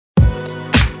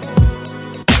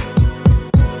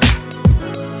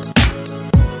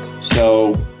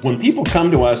When people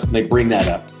come to us and they bring that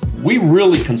up, we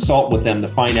really consult with them to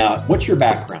find out what's your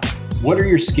background, what are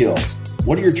your skills,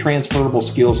 what are your transferable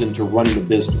skills into running a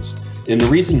business. And the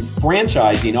reason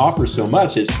franchising offers so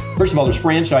much is, first of all, there's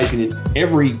franchising in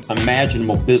every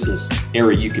imaginable business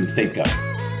area you can think of,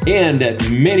 and at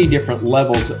many different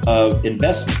levels of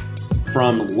investment,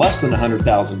 from less than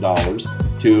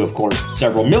 $100,000 to, of course,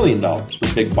 several $1 million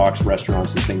for big box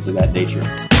restaurants and things of that nature.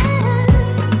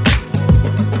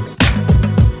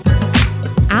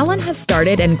 Alan has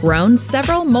started and grown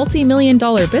several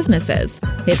multi-million-dollar businesses.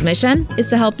 His mission is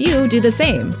to help you do the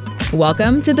same.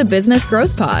 Welcome to the Business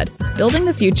Growth Pod, building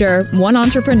the future one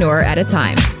entrepreneur at a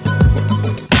time.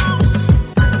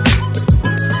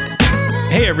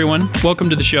 Hey everyone, welcome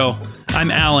to the show.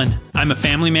 I'm Alan. I'm a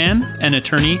family man, an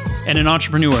attorney, and an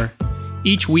entrepreneur.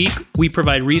 Each week, we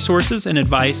provide resources and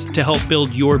advice to help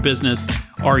build your business.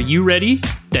 Are you ready?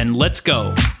 Then let's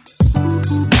go.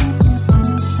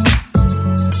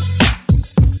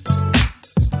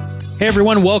 Hey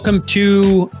everyone, welcome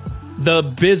to the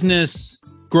Business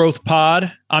Growth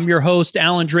Pod. I'm your host,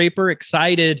 Alan Draper,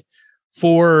 excited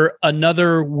for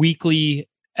another weekly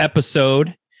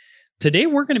episode. Today,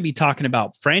 we're going to be talking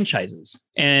about franchises.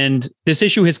 And this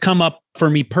issue has come up for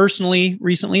me personally.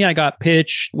 Recently, I got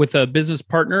pitched with a business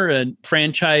partner, a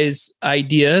franchise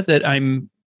idea that I'm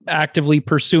actively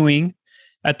pursuing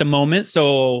at the moment.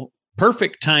 So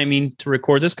perfect timing to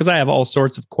record this because I have all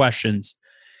sorts of questions.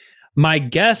 My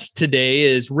guest today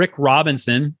is Rick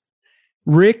Robinson.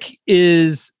 Rick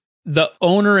is the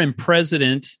owner and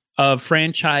president of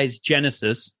Franchise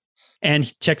Genesis.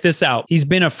 And check this out. He's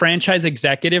been a franchise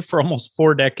executive for almost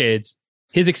 4 decades.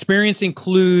 His experience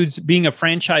includes being a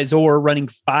franchisor running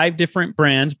 5 different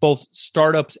brands, both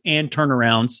startups and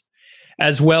turnarounds,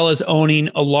 as well as owning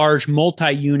a large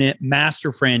multi-unit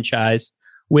master franchise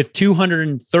with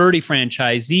 230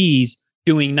 franchisees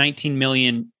doing $19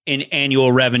 million in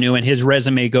annual revenue, and his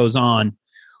resume goes on.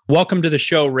 Welcome to the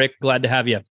show, Rick. Glad to have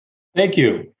you. Thank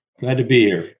you. Glad to be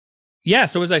here. Yeah.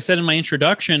 So as I said in my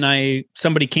introduction,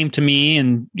 somebody came to me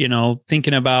and,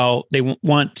 thinking about they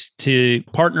want to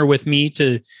partner with me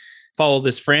to follow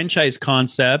this franchise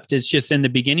concept. It's just in the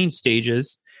beginning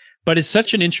stages, but it's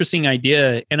such an interesting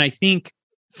idea. And I think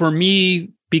for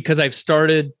me, because I've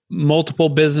started multiple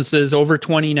businesses, over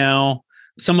 20 now,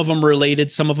 some of them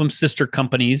related, some of them sister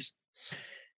companies,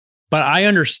 but I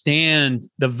understand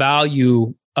the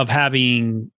value of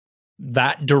having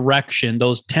that direction,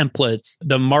 those templates,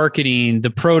 the marketing, the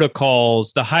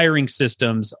protocols, the hiring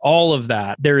systems, all of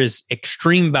that. There is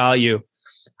extreme value.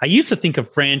 I used to think of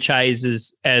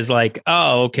franchises as like,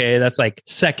 oh, okay, that's like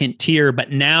second tier.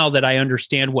 But now that I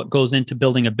understand what goes into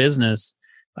building a business,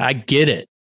 I get it.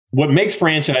 What makes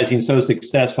franchising so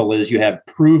successful is you have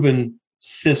proven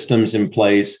systems in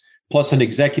place, plus an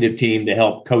executive team to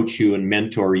help coach you and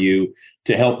mentor you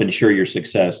to help ensure your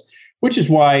success. Which is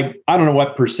why, I don't know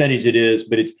what percentage it is,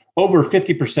 but it's over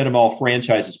 50% of all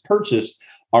franchises purchased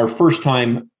are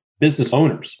first-time business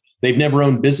owners. They've never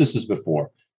owned businesses before.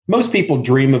 Most people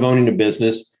dream of owning a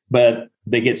business, but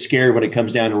they get scared when it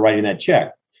comes down to writing that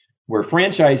check. Where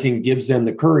franchising gives them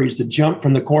the courage to jump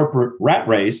from the corporate rat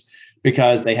race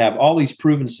because they have all these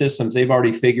proven systems they've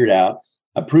already figured out,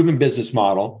 a proven business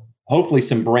model, hopefully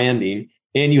some branding,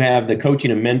 and you have the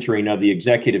coaching and mentoring of the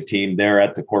executive team there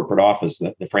at the corporate office,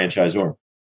 the franchisor.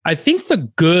 I think the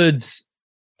goods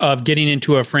of getting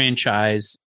into a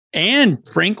franchise and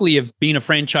frankly, of being a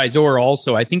franchisor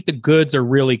also, I think the goods are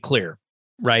really clear,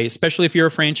 right? Especially if you're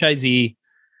a franchisee,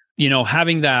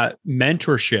 having that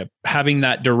mentorship, having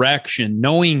that direction,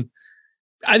 knowing,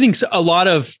 I think a lot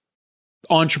of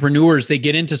entrepreneurs, they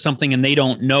get into something and they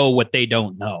don't know what they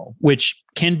don't know, which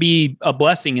can be a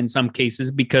blessing in some cases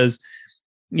because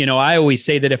I always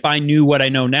say that if I knew what I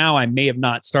know now, I may have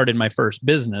not started my first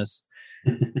business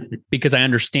because I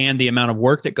understand the amount of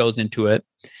work that goes into it.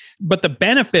 But the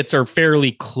benefits are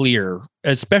fairly clear,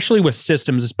 especially with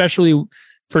systems, especially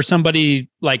for somebody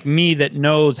like me that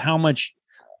knows how much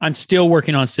I'm still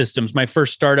working on systems. My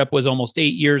first startup was almost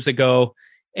 8 years ago,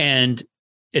 and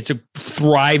it's a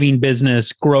thriving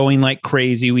business, growing like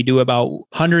crazy. We do about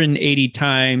 180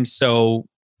 times. So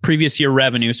previous year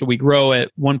revenue. So we grow at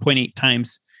 1.8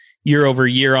 times year over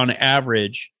year on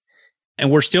average. And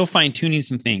we're still fine tuning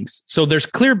some things. So there's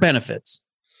clear benefits.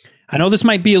 I know this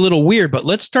might be a little weird, but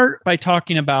let's start by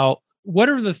talking about what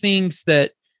are the things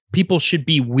that people should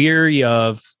be wary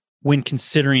of when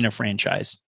considering a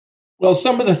franchise? Well,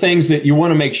 some of the things that you want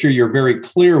to make sure you're very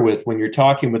clear with when you're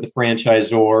talking with the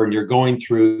franchisor and you're going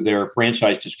through their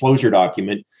franchise disclosure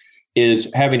document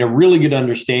is having a really good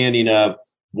understanding of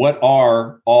what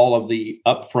are all of the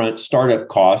upfront startup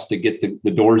costs to get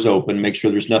the doors open, make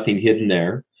sure there's nothing hidden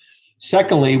there.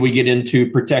 Secondly, we get into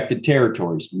protected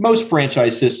territories. Most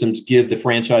franchise systems give the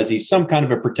franchisees some kind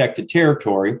of a protected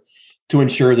territory to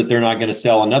ensure that they're not going to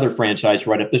sell another franchise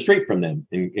right up the street from them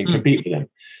and compete with them.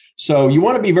 So you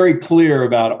want to be very clear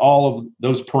about all of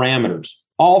those parameters.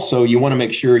 Also, you want to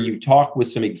make sure you talk with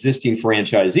some existing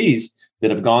franchisees that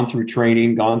have gone through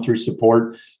training, gone through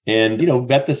support, and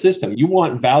vet the system. You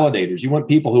want validators. You want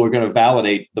people who are going to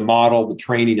validate the model, the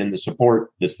training, and the support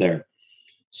that's there.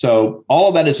 So all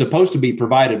of that is supposed to be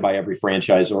provided by every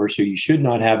franchisor, so you should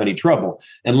not have any trouble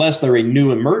unless they're a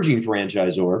new emerging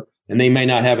franchisor and they may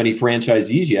not have any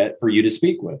franchisees yet for you to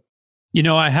speak with.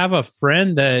 I have a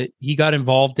friend that he got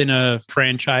involved in a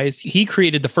franchise. He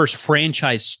created the first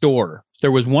franchise store.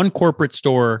 There was one corporate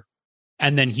store,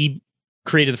 and then he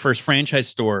created the first franchise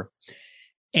store.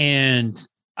 And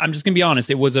I'm just going to be honest,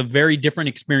 it was a very different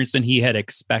experience than he had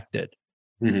expected,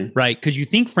 right? Because you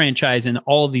think franchise and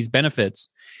all of these benefits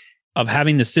of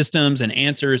having the systems and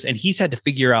answers, and he's had to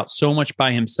figure out so much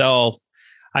by himself.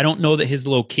 I don't know that his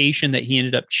location that he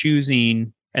ended up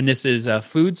choosing, and this is a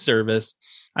food service,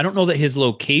 I don't know that his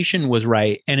location was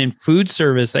right. And in food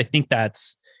service, I think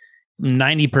that's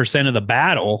 90% of the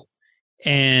battle.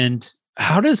 And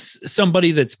how does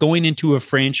somebody that's going into a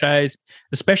franchise,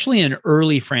 especially an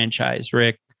early franchise,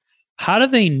 Rick, how do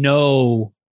they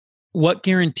know what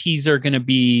guarantees are going to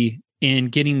be in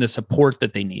getting the support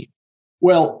that they need?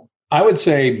 Well, I would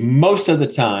say most of the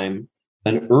time,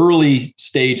 an early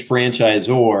stage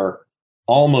franchisor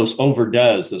almost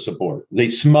overdoes the support. They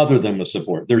smother them with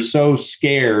support. They're so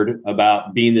scared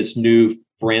about being this new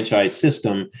franchise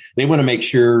system. They want to make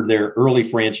sure their early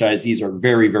franchisees are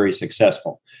very, very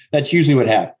successful. That's usually what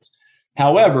happens.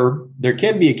 However, there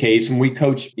can be a case, and we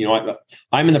coach,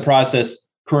 I'm in the process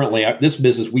currently, this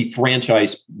business, we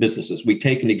franchise businesses. We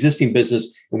take an existing business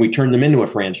and we turn them into a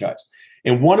franchise.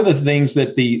 And one of the things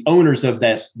that the owners of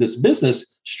this business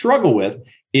struggle with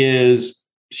is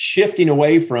shifting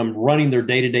away from running their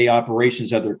day-to-day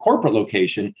operations at their corporate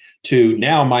location to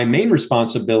now my main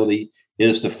responsibility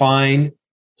is to find,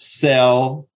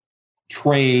 sell,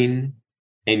 train,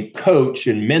 and coach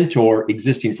and mentor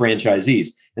existing franchisees.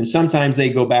 And sometimes they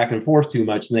go back and forth too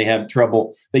much and they have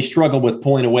trouble. They struggle with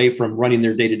pulling away from running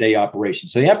their day-to-day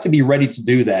operations. So they have to be ready to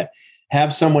do that.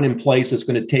 Have someone in place that's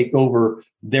going to take over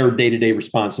their day-to-day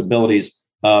responsibilities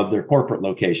of their corporate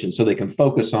location so they can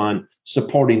focus on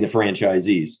supporting the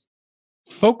franchisees.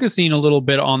 Focusing a little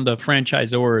bit on the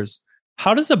franchisors,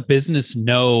 how does a business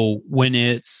know when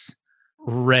it's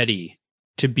ready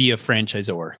to be a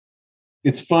franchisor?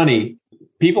 It's funny.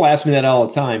 People ask me that all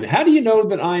the time. How do you know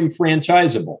that I'm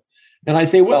franchisable? And I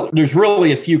say, well, there's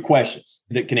really a few questions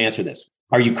that can answer this.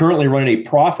 Are you currently running a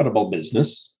profitable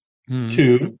business?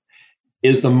 2,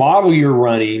 is the model you're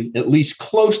running at least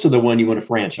close to the one you want to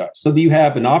franchise? So that you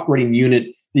have an operating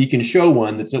unit that you can show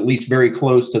one that's at least very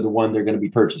close to the one they're going to be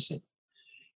purchasing.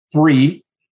 3,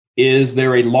 is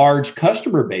there a large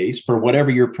customer base for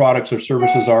whatever your products or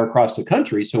services are across the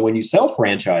country? So when you sell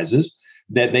franchises,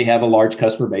 that they have a large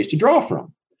customer base to draw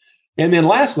from. And then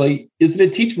lastly, is it a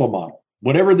teachable model?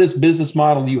 Whatever this business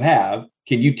model you have,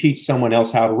 can you teach someone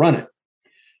else how to run it?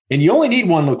 And you only need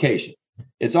one location.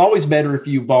 It's always better if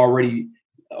you've already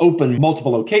opened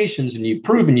multiple locations and you've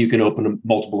proven you can open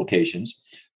multiple locations.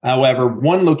 However,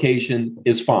 one location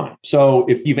is fine. So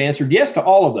if you've answered yes to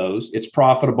all of those, it's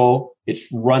profitable, it's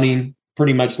running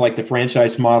pretty much like the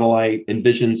franchise model I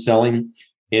envision selling.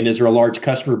 And is there a large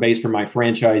customer base for my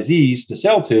franchisees to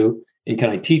sell to? And can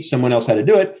I teach someone else how to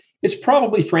do it? It's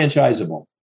probably franchisable.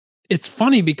 It's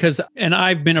funny because, and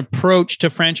I've been approached to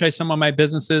franchise some of my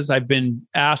businesses. I've been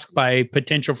asked by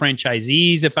potential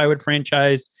franchisees if I would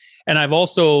franchise. And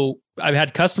I've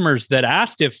had customers that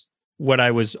asked if what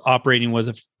I was operating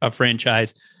was a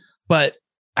franchise. But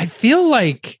I feel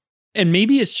like, and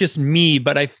maybe it's just me,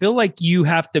 but I feel like you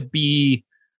have to be,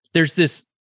 there's this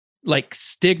like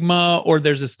stigma or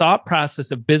there's this thought process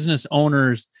of business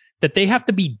owners that they have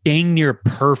to be dang near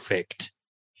perfect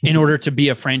in order to be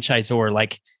a franchisor.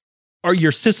 Like, or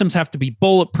your systems have to be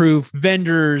bulletproof,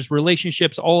 vendors,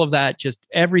 relationships, all of that, just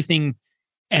everything.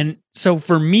 And so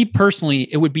for me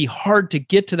personally, it would be hard to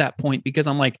get to that point because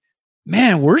I'm like,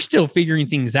 man, we're still figuring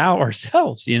things out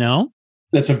ourselves,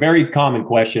 That's a very common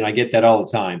question. I get that all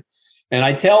the time. And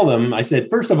I tell them, I said,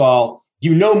 first of all,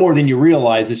 you know more than you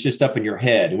realize. It's just up in your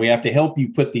head. And we have to help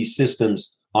you put these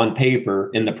systems on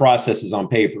paper and the processes on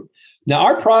paper. Now,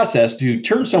 our process to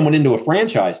turn someone into a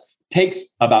franchise takes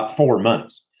about 4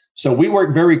 months. So we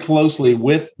work very closely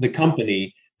with the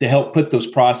company to help put those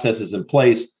processes in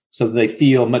place so that they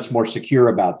feel much more secure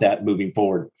about that moving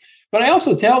forward. But I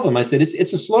also tell them, I said,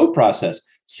 it's a slow process.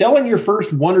 Selling your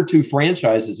first one or two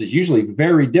franchises is usually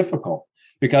very difficult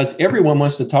because everyone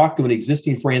wants to talk to an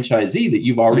existing franchisee that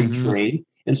you've already trained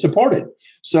and supported.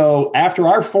 So after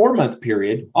our 4-month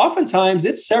period, oftentimes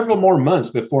it's several more months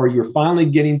before you're finally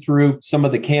getting through some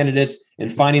of the candidates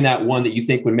and finding that one that you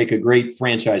think would make a great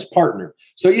franchise partner.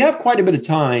 So you have quite a bit of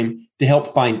time to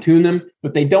help fine tune them,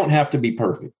 but they don't have to be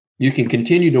perfect. You can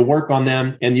continue to work on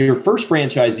them. And your first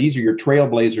franchisees are your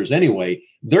trailblazers anyway.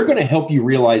 They're going to help you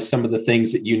realize some of the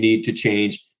things that you need to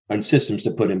change and systems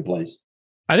to put in place.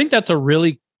 I think that's a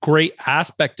really great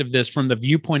aspect of this from the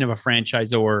viewpoint of a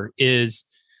franchisor is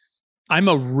I'm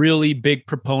a really big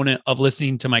proponent of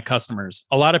listening to my customers.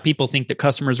 A lot of people think that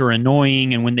customers are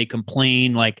annoying and when they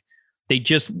complain, like they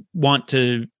just want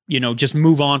to, just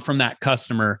move on from that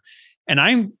customer. And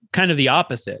I'm kind of the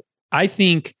opposite. I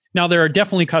think now there are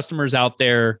definitely customers out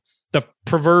there, the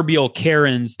proverbial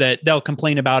Karens that they'll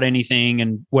complain about anything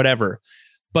and whatever.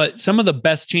 But some of the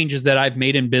best changes that I've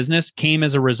made in business came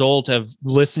as a result of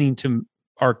listening to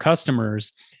our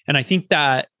customers. And I think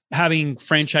that having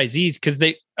franchisees, because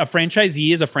a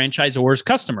franchisee is a franchisor's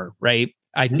customer, right?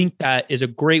 I think that is a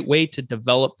great way to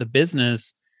develop the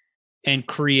business and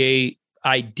create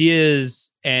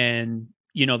ideas and,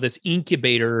 this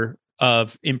incubator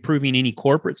of improving any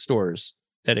corporate stores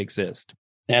that exist.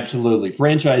 Absolutely.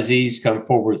 Franchisees come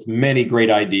forward with many great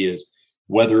ideas,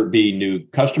 whether it be new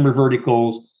customer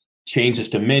verticals, changes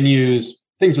to menus,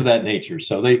 things of that nature.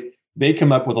 So they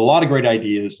come up with a lot of great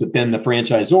ideas that then the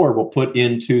franchisor will put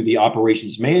into the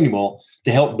operations manual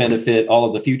to help benefit all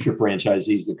of the future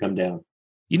franchisees that come down.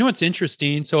 It's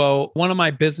interesting. So one of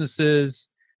my businesses,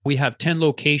 we have 10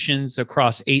 locations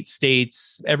across 8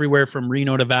 states, everywhere from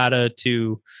Reno, Nevada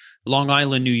to Long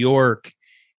Island, New York.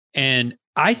 And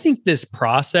I think this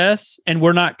process, and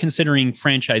we're not considering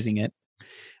franchising it,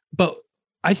 but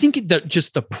I think that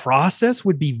just the process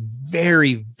would be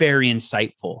very, very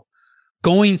insightful.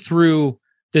 Going through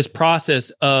this process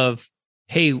of,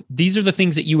 hey, these are the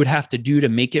things that you would have to do to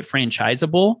make it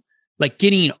franchisable, like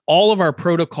getting all of our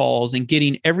protocols and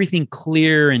getting everything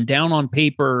clear and down on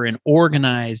paper and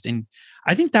organized. And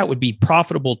I think that would be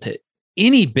profitable to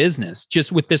any business,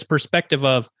 just with this perspective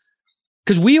of,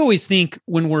 because we always think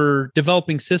when we're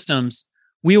developing systems,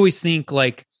 we always think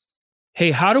like,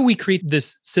 hey, how do we create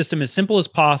this system as simple as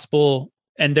possible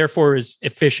and therefore as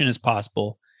efficient as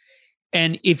possible?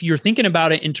 And if you're thinking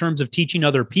about it in terms of teaching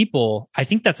other people, I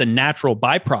think that's a natural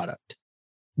byproduct.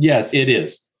 Yes, it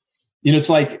is. It's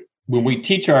like when we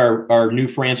teach our new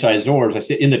franchisors, I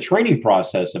said in the training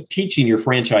process of teaching your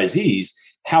franchisees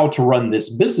how to run this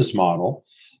business model,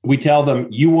 we tell them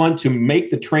you want to make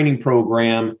the training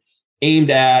program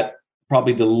aimed at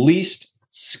probably the least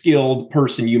skilled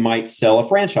person you might sell a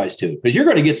franchise to, because you're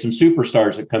going to get some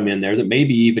superstars that come in there that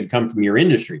maybe even come from your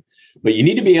industry. But you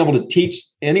need to be able to teach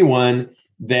anyone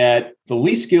that the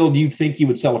least skilled you think you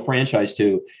would sell a franchise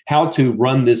to how to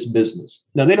run this business.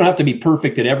 Now, they don't have to be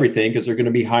perfect at everything because they're going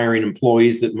to be hiring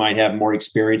employees that might have more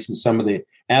experience in some of the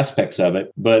aspects of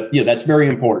it. But that's very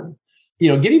important.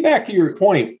 Getting back to your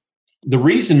point, the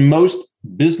reason most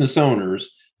business owners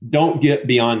don't get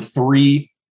beyond 3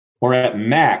 or at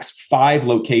max 5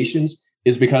 locations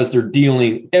is because they're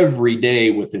dealing every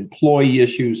day with employee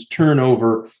issues,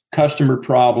 turnover, customer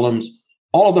problems,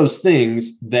 all of those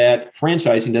things that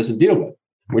franchising doesn't deal with.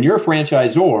 When you're a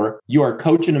franchisor, you are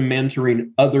coaching and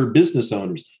mentoring other business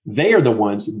owners. They are the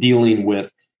ones dealing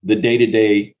with the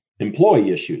day-to-day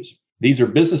employee issues. These are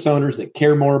business owners that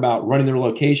care more about running their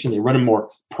location. They run them more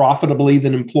profitably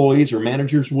than employees or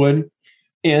managers would.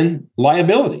 And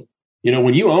liability.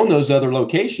 When you own those other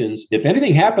locations, if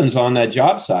anything happens on that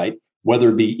job site, whether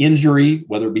it be injury,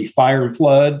 whether it be fire and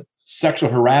flood, sexual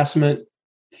harassment,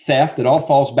 theft, it all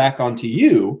falls back onto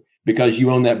you because you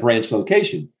own that branch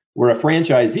location, where a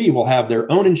franchisee will have their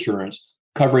own insurance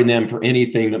covering them for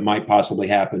anything that might possibly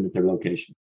happen at their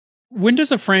location. When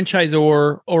does a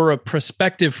franchisor or a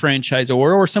prospective franchisor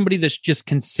or somebody that's just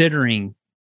considering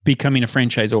becoming a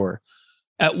franchisor,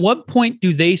 at what point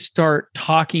do they start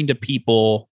talking to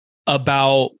people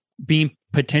about being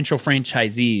potential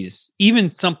franchisees? Even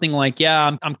something like,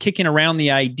 I'm kicking around the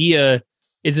idea.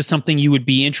 Is this something you would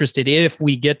be interested in if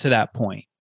we get to that point?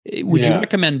 Would you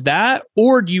recommend that?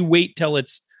 Or do you wait till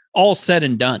it's all said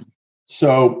and done?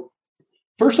 So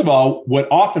first of all, what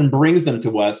often brings them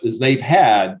to us is they've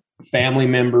had family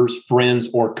members, friends,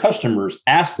 or customers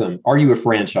ask them, are you a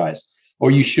franchise? Or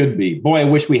you should be. Boy, I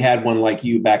wish we had one like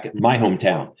you back at my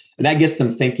hometown. And that gets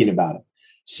them thinking about it.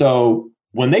 So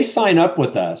when they sign up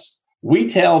with us, we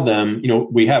tell them,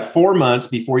 we have 4 months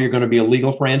before you're going to be a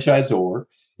legal franchisor.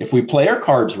 If we play our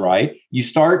cards right, you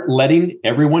start letting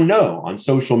everyone know on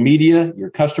social media, your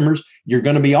customers, you're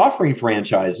going to be offering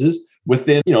franchises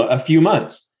within, a few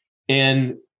months.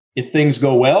 And if things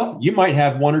go well, you might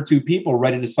have one or two people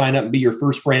ready to sign up and be your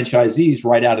first franchisees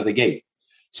right out of the gate.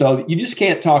 So you just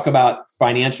can't talk about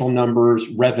financial numbers,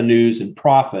 revenues, and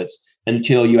profits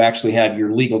until you actually have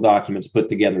your legal documents put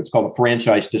together. It's called a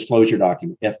franchise disclosure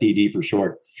document, FDD for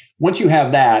short. Once you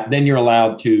have that, then you're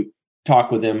allowed to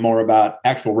talk with them more about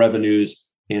actual revenues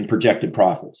and projected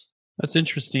profits. That's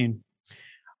interesting.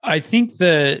 I think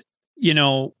that,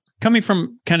 coming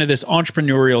from kind of this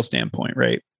entrepreneurial standpoint,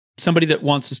 right? Somebody that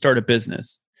wants to start a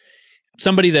business,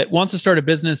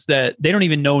 that they don't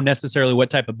even know necessarily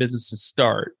what type of business to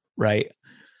start, right?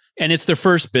 And it's their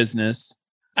first business.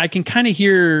 I can kind of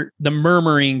hear the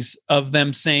murmurings of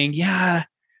them saying, yeah,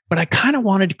 but I kind of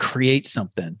wanted to create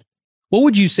something. What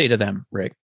would you say to them,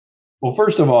 Rick? Well,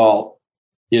 first of all,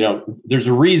 there's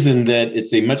a reason that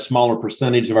it's a much smaller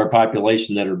percentage of our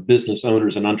population that are business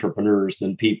owners and entrepreneurs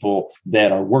than people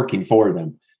that are working for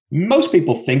them. Most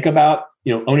people think about,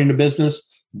 owning a business,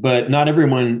 but not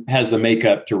everyone has the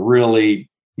makeup to really,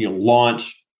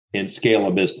 launch and scale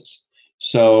a business.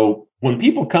 So when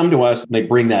people come to us and they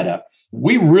bring that up,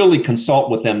 we really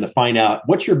consult with them to find out,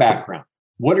 what's your background?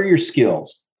 What are your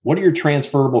skills? What are your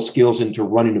transferable skills into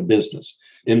running a business?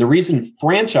 And the reason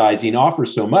franchising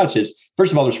offers so much is,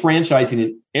 first of all, there's franchising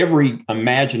in every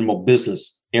imaginable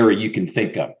business area you can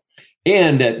think of,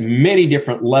 and at many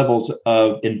different levels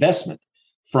of investment,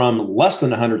 from less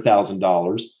than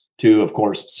 $100,000 to, of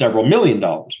course, several $1 million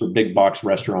for big box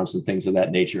restaurants and things of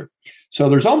that nature. So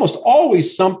there's almost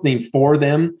always something for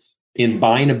them in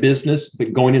buying a business,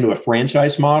 but going into a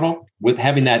franchise model with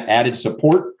having that added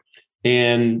support.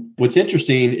 And what's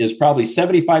interesting is probably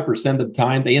 75% of the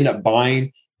time they end up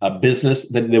buying a business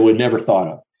that they would never thought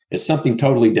of. It's something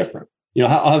totally different.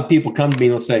 I'll have people come to me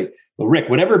and they'll say, well, Rick,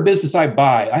 whatever business I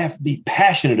buy, I have to be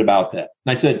passionate about that.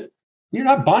 And I said, you're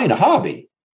not buying a hobby.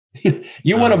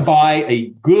 You want to buy a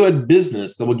good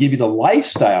business that will give you the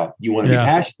lifestyle you want to be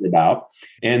passionate about.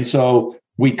 And so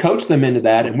we coach them into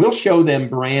that, and we'll show them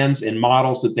brands and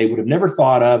models that they would have never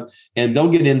thought of. And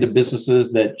they'll get into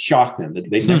businesses that shock them,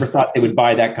 that they never thought they would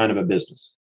buy that kind of a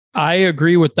business. I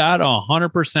agree with that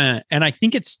 100%. And I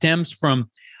think it stems from,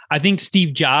 I think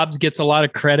Steve Jobs gets a lot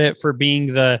of credit for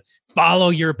being the follow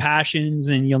your passions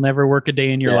and you'll never work a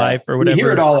day in your life or whatever. You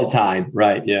hear it all the time.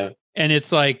 Right. Yeah. And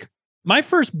it's like, my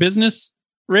first business,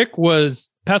 Rick,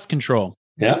 was pest control.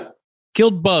 Yeah.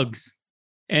 Killed bugs.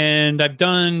 And I've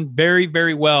done very,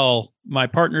 very well. My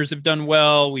partners have done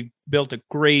well. We've built a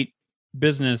great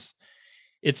business.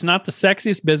 It's not the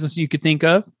sexiest business you could think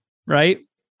of, right?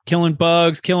 Killing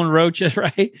bugs, killing roaches,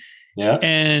 right? Yeah.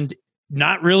 And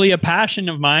not really a passion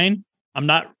of mine. I'm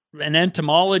not an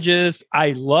entomologist.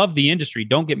 I love the industry.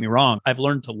 Don't get me wrong. I've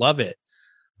learned to love it.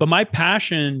 But my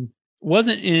passion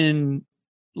wasn't in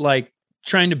like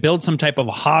trying to build some type of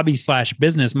a hobby /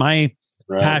 business. My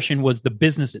passion was the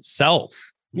business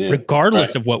itself,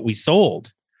 regardless of what we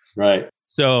sold. Right.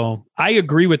 So I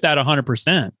agree with that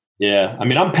 100%. Yeah. I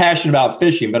mean, I'm passionate about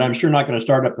fishing, but I'm sure not going to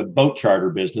start up a boat charter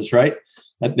business, right?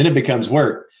 Then it becomes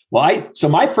work. Well, so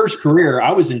my first career,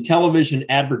 I was in television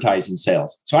advertising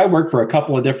sales. So I worked for a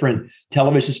couple of different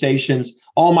television stations.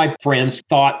 All my friends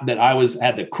thought that I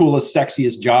had the coolest,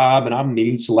 sexiest job, and I'm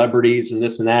meeting celebrities and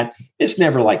this and that. It's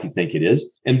never like you think it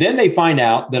is. And then they find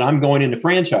out that I'm going into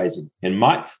franchising. And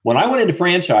when I went into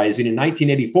franchising in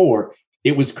 1984,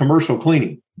 it was commercial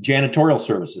cleaning, janitorial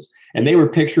services. And they were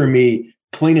picturing me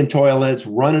cleaning toilets,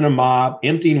 running a mop,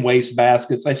 emptying waste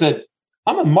baskets. I said,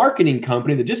 I'm a marketing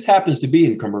company that just happens to be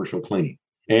in commercial cleaning.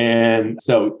 And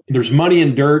so there's money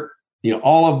in dirt,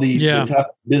 all of the tough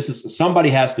business, somebody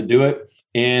has to do it.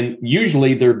 And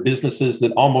usually they're businesses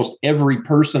that almost every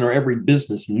person or every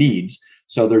business needs.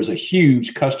 So there's a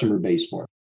huge customer base for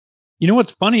it.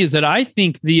 What's funny is that I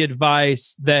think the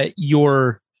advice that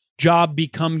your job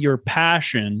become your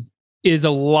passion is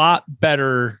a lot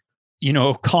better,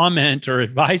 comment or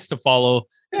advice to follow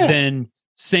than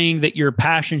saying that your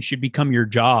passion should become your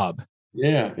job.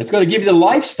 Yeah. It's going to give you the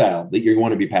lifestyle that you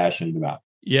want to be passionate about.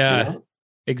 Yeah,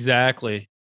 exactly.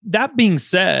 That being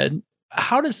said,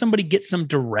 how does somebody get some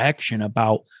direction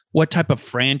about what type of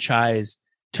franchise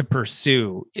to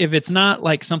pursue? If it's not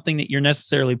like something that you're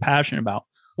necessarily passionate about,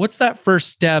 what's that first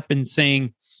step in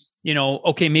saying,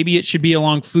 okay, maybe it should be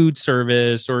along food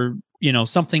service or,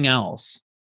 something else?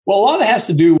 Well, a lot of it has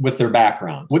to do with their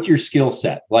background. What's your skill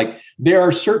set? Like there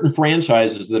are certain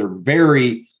franchises that are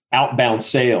very outbound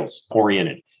sales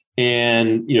oriented.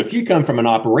 And if you come from an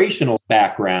operational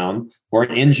background or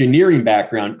an engineering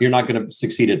background, you're not going to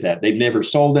succeed at that. They've never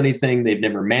sold anything. They've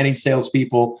never managed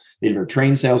salespeople. They've never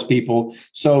trained salespeople.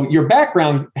 So your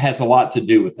background has a lot to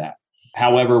do with that.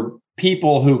 However,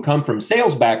 people who come from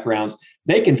sales backgrounds,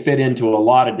 they can fit into a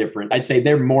lot of different, I'd say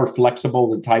they're more flexible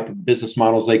the type of business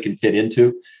models they can fit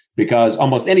into, because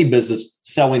almost any business,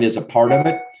 selling is a part of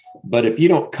it. But if you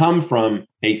don't come from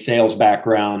a sales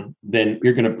background, then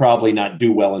you're going to probably not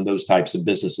do well in those types of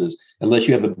businesses unless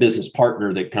you have a business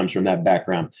partner that comes from that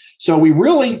background. So we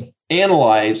really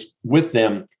analyze with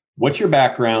them, what's your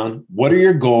background? What are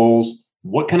your goals?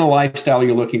 What kind of lifestyle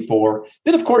you're looking for?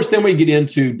 Then, of course, then we get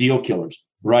into deal killers,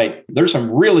 right? There's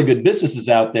some really good businesses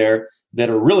out there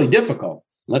that are really difficult.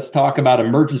 Let's talk about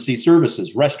emergency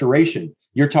services, restoration.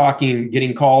 You're talking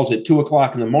getting calls at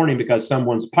 2:00 in the morning because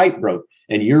someone's pipe broke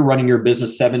and you're running your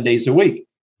business 7 days a week.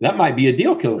 That might be a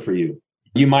deal killer for you.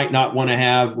 You might not want to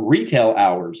have retail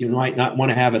hours. You might not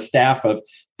want to have a staff of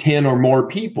 10 or more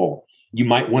people. You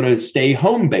might want to stay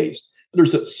home-based.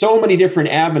 There's so many different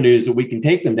avenues that we can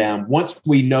take them down. Once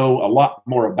we know a lot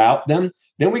more about them,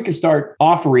 then we can start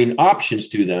offering options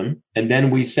to them. And then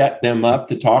we set them up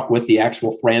to talk with the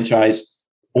actual franchise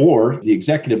or the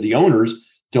executive, the owners,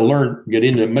 to get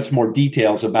into much more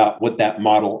details about what that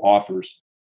model offers.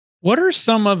 What are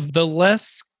some of the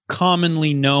less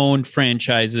commonly known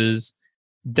franchises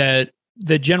that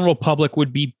the general public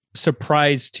would be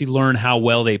surprised to learn how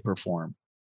well they perform?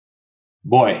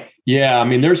 Boy, yeah. I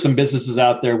mean, there's some businesses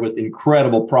out there with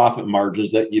incredible profit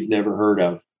margins that you've never heard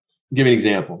of. I'll give you an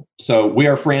example. So we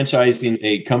are franchising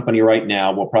a company right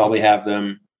now. We'll probably have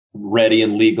them ready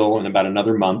and legal in about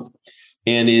another month.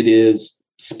 And it is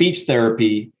speech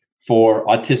therapy for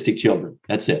autistic children.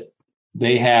 That's it.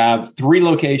 They have 3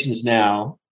 locations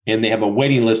now, and they have a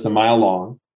waiting list a mile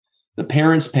long. The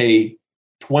parents pay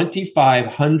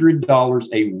 $2,500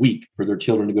 a week for their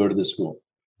children to go to this school.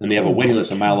 And they have a waiting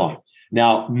list a mile long.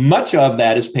 Now, much of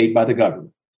that is paid by the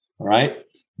government. All right.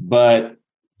 But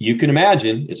you can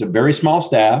imagine it's a very small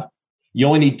staff. You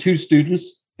only need 2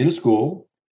 students in the school,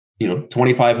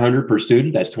 $2,500 per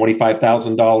student. That's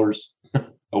 $25,000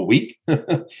 a week.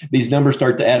 These numbers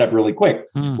start to add up really quick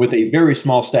with a very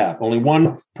small staff. Only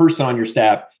one person on your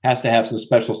staff has to have some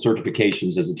special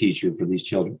certifications as a teacher for these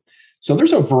children. So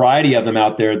there's a variety of them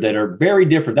out there that are very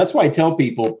different. That's why I tell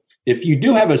people, if you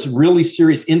do have a really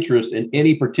serious interest in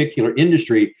any particular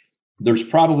industry, there's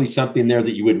probably something there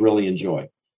that you would really enjoy.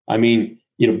 I mean,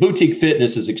 boutique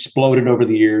fitness has exploded over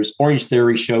the years. Orange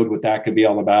Theory showed what that could be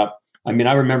all about. I mean,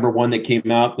 I remember one that came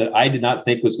out that I did not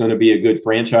think was going to be a good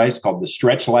franchise called the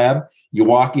Stretch Lab. You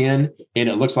walk in and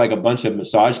it looks like a bunch of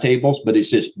massage tables, but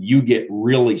it's just you get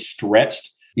really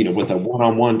stretched, with a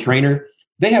one-on-one trainer.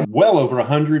 They have well over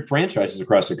 100 franchises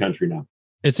across the country now.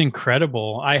 It's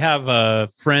incredible. I have a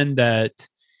friend that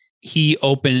he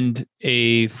opened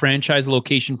a franchise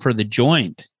location for The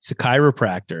Joint. He's a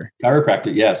chiropractor.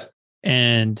 Chiropractor, yes.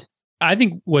 And I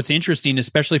think what's interesting,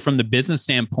 especially from the business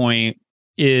standpoint,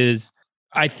 is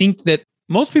I think that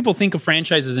most people think of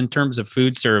franchises in terms of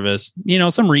food service,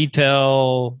 some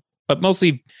retail, but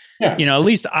mostly, at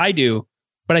least I do.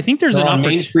 But I think there's they're on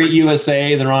Main Street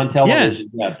USA. They're on television.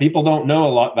 Yeah. People don't know a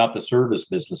lot about the service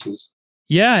businesses.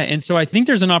 Yeah. And so I think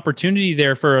there's an opportunity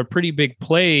there for a pretty big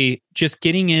play, just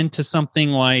getting into something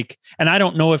like, and I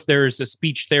don't know if there's a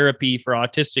speech therapy for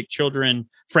autistic children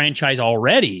franchise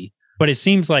already, but it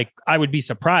seems like I would be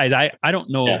surprised. I don't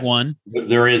know of one.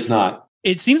 There is not.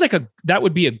 It seems like that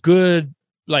would be a good,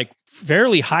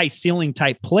 fairly high ceiling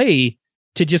type play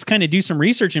to just kind of do some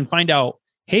research and find out,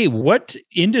 hey, what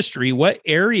industry, what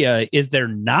area is there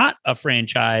not a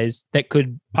franchise that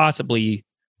could possibly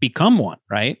become one,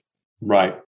 right?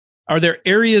 Right. Are there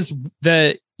areas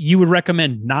that you would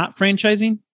recommend not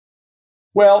franchising?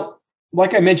 Well,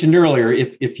 like I mentioned earlier,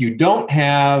 if you don't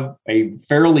have a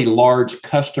fairly large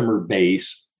customer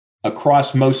base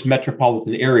across most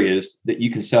metropolitan areas that you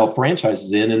can sell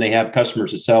franchises in, and they have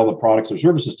customers to sell the products or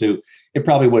services to, it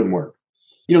probably wouldn't work.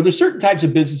 There's certain types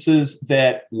of businesses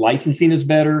that licensing is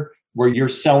better, where you're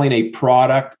selling a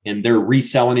product and they're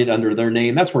reselling it under their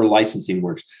name. That's where licensing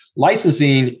works.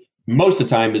 Licensing, most of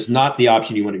the time, is not the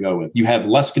option you want to go with. You have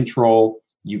less control.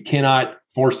 You cannot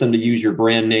force them to use your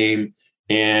brand name.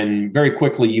 And very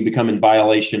quickly, you become in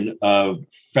violation of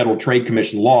Federal Trade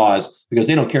Commission laws because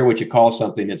they don't care what you call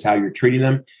something. It's how you're treating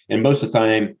them. And most of the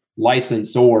time,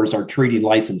 licensors are treating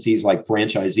licensees like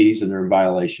franchisees, and they're in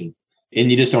violation. And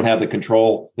you just don't have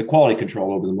the quality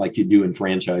control over them like you do in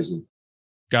franchising.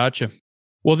 Gotcha.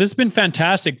 Well, this has been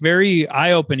fantastic, very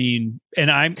eye-opening. And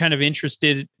I'm kind of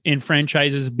interested in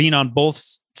franchises being on both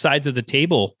sides of the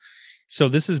table. So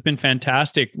this has been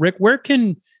fantastic. Rick, where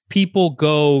can people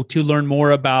go to learn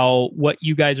more about what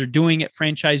you guys are doing at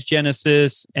Franchise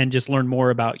Genesis and just learn more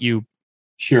about you?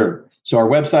 Sure. So our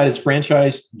website is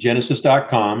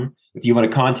franchisegenesis.com. If you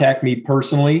want to contact me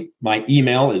personally, my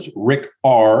email is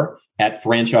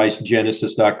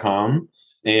rickr@franchisegenesis.com,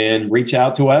 and reach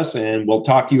out to us and we'll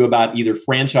talk to you about either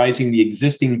franchising the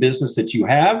existing business that you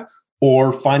have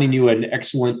or finding you an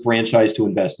excellent franchise to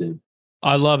invest in.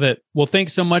 I love it. Well,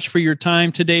 thanks so much for your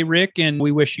time today, Rick, and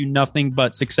we wish you nothing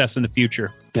but success in the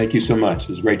future. Thank you so much. It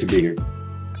was great to be here.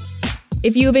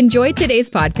 If you have enjoyed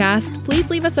today's podcast, please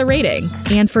leave us a rating.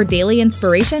 And for daily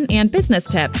inspiration and business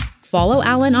tips, follow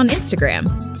Alan on Instagram.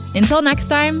 Until next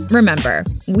time, remember,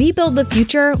 we build the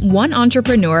future one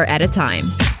entrepreneur at a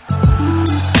time.